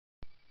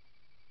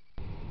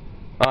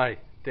Hi,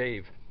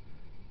 Dave.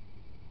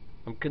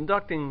 I'm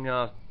conducting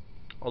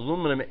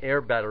aluminum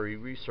air battery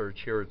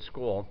research here at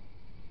school,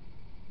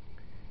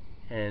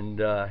 and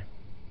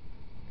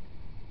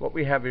what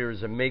we have here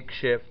is a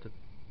makeshift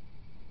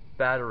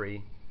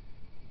battery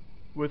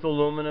with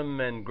aluminum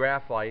and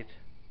graphite,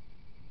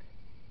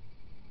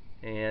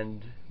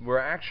 and we're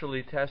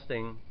actually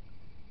testing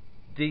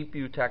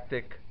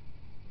deep-eutectic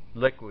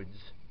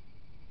liquids,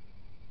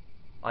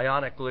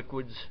 ionic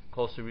liquids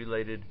closely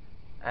related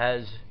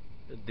as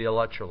the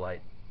electrolyte.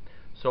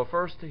 So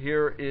first,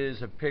 here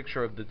is a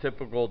picture of the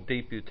typical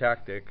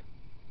deep-eutectic.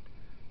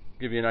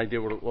 Give you an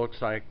idea what it looks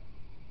like.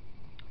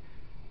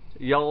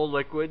 Yellow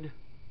liquid,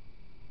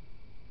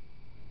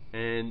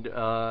 and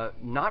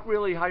not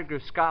really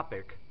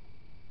hygroscopic.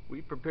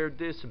 We prepared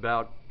this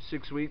about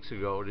 6 weeks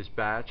ago, this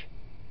batch.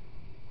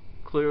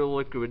 Clear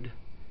liquid,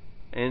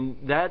 and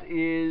that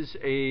is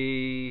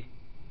a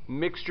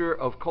mixture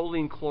of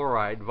choline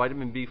chloride,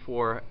 vitamin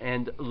B4,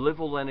 and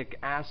levulinic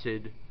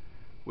acid,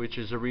 which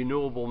is a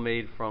renewable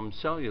made from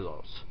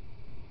cellulose.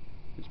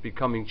 It's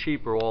becoming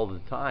cheaper all the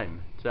time.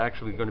 It's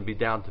actually going to be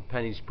down to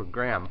pennies per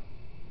gram.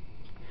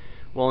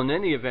 Well, in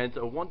any event,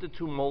 a 1 to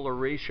 2 molar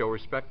ratio,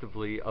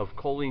 respectively, of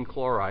choline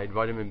chloride,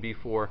 vitamin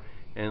B4,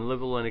 and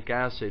levulinic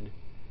acid.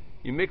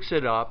 You mix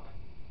it up.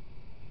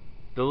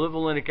 The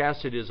levulinic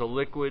acid is a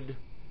liquid.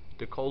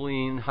 The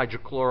choline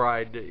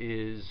hydrochloride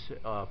is,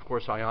 of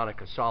course,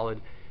 ionic, a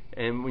solid.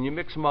 And when you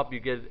mix them up,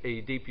 you get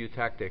a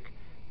deep-eutectic.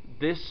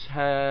 This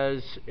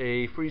has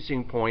a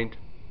freezing point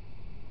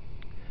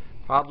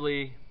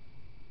probably,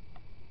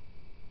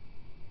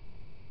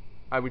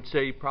 I would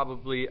say,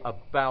 probably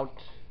about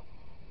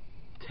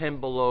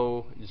 10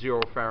 below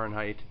 0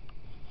 Fahrenheit.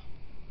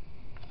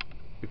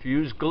 If you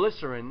use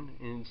glycerin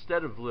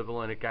instead of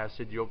levulinic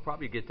acid, you'll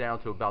probably get down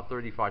to about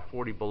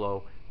 35-40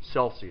 below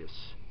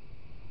Celsius.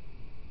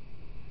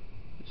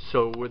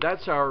 So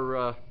that's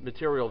our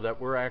material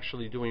that we're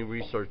actually doing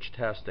research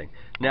testing.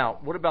 Now,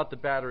 what about the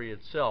battery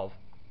itself?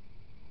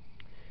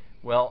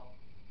 Well,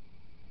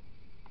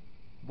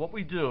 what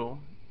we do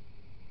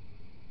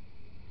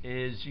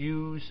is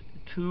use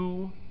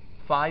 2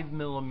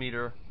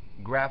 5mm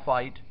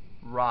graphite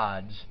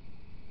rods,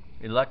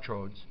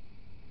 electrodes,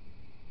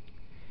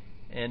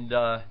 and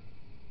you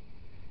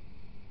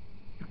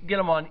can get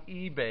them on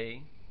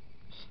eBay,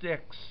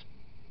 sticks.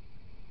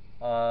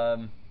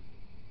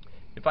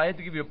 If I had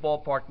to give you a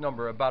ballpark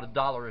number, about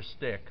 $1 a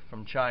stick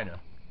from China,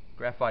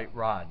 graphite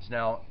rods.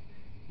 Now,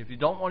 if you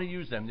don't want to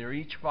use them, they're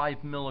each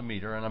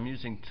 5mm, and I'm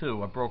using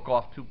 2. I broke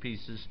off 2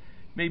 pieces,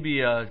 maybe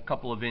a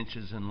couple of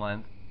inches in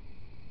length.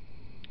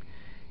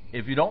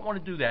 If you don't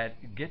want to do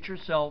that, get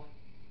yourself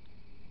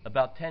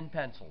about 10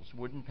 pencils,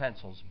 wooden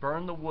pencils.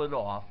 Burn the wood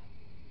off,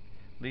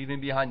 leaving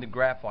behind the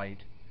graphite.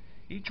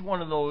 Each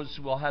one of those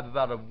will have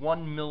about a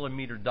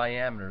 1mm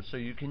diameter, so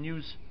you can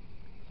use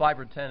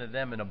 5 or 10 of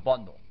them in a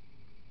bundle.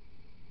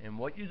 And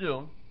what you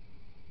do,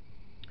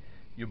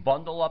 you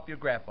bundle up your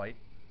graphite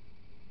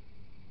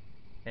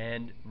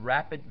and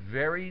wrap it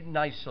very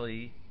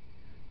nicely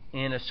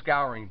in a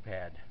scouring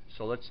pad.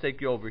 So let's take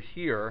you over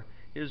here.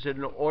 Here's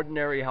an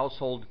ordinary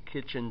household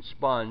kitchen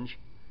sponge,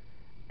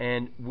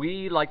 and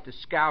we like the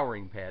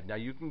scouring pad. Now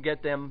you can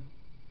get them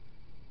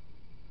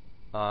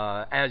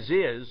as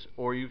is,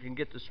 or you can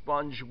get the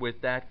sponge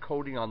with that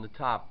coating on the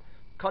top.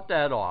 Cut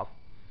that off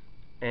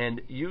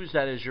and use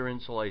that as your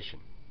insulation.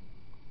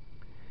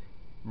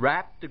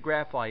 Wrap the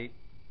graphite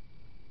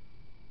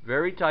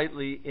very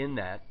tightly in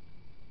that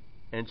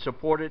and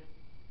support it,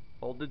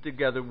 hold it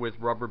together with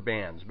rubber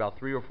bands, about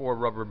 3 or 4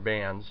 rubber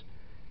bands,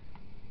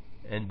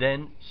 and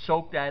then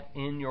soak that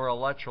in your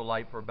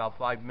electrolyte for about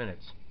 5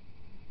 minutes.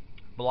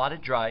 Blot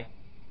it dry,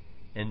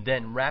 and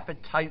then wrap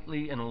it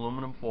tightly in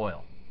aluminum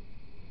foil,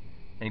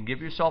 and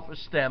give yourself a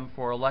stem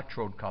for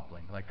electrode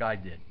coupling, like I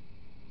did.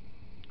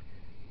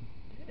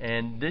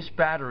 And this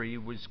battery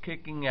was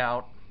kicking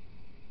out.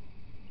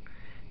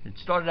 It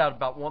started out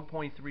about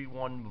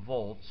 1.31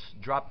 volts,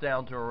 dropped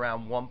down to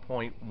around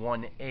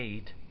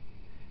 1.18,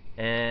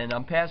 and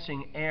I'm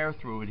passing air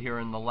through it here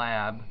in the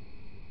lab.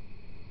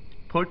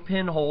 Put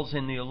pinholes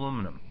in the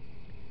aluminum.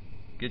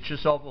 Get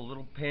yourself a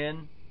little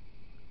pin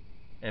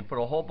and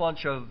put a whole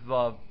bunch of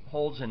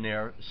holes in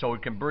there so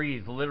it can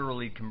breathe,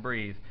 literally can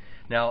breathe.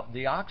 Now,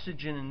 the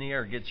oxygen in the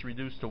air gets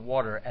reduced to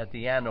water at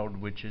the anode,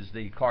 which is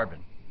the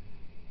carbon.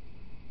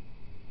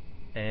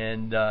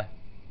 And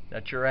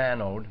that's your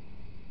anode.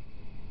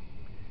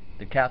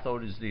 The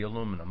cathode is the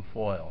aluminum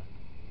foil.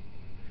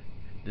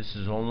 This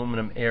is an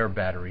aluminum air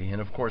battery, and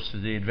of course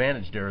the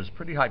advantage there is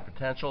pretty high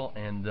potential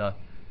and the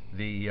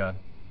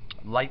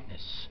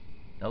lightness.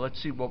 Now let's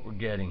see what we're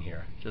getting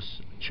here.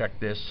 Just check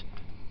this.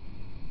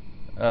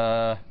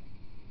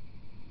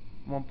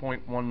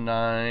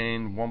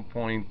 1.19,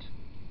 1.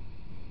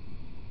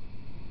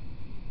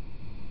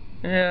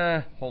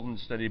 Holding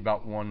steady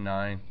about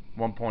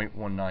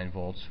 1.19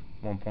 volts,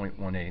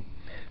 1.18.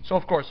 So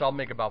of course I'll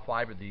make about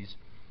 5 of these.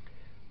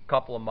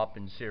 Couple them up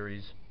in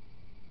series,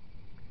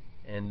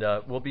 and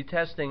we'll be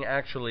testing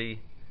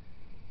actually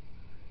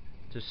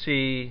to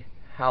see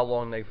how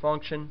long they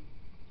function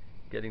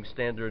getting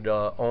standard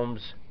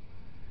ohms.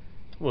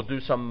 We'll do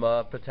some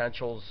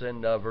potentials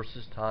and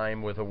versus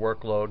time with a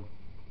workload,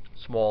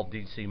 small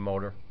DC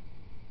motor.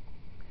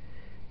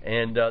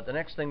 And the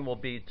next thing will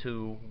be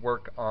to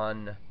work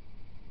on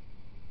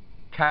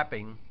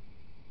capping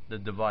the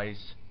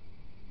device.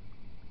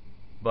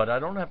 But I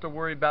don't have to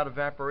worry about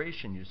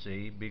evaporation, you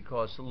see,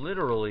 because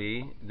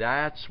literally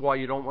that's why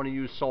you don't want to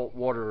use salt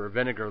water or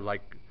vinegar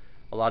like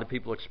a lot of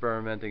people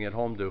experimenting at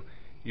home do.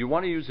 You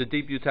want to use a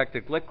deep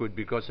eutectic liquid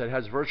because it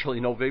has virtually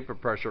no vapor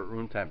pressure at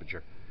room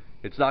temperature.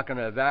 It's not going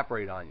to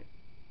evaporate on you.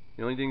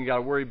 The only thing you got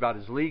to worry about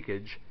is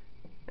leakage,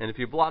 and if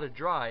you blot it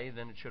dry,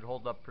 then it should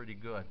hold up pretty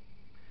good.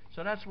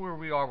 So that's where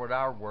we are with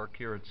our work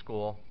here at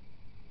school.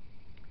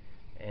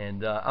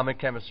 And I'm a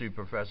chemistry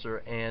professor,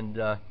 and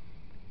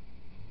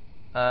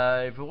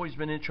I've always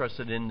been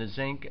interested in the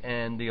zinc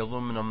and the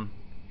aluminum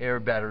air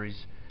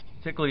batteries,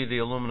 particularly the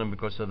aluminum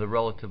because of the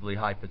relatively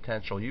high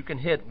potential. You can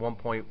hit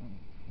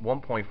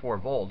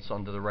 1.4 volts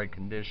under the right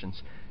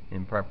conditions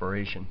in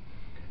preparation.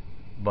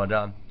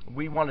 But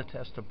we want to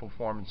test the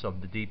performance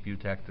of the deep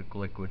eutectic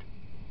liquid.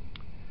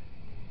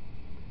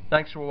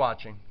 Thanks for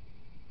watching.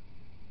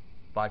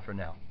 Bye for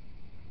now.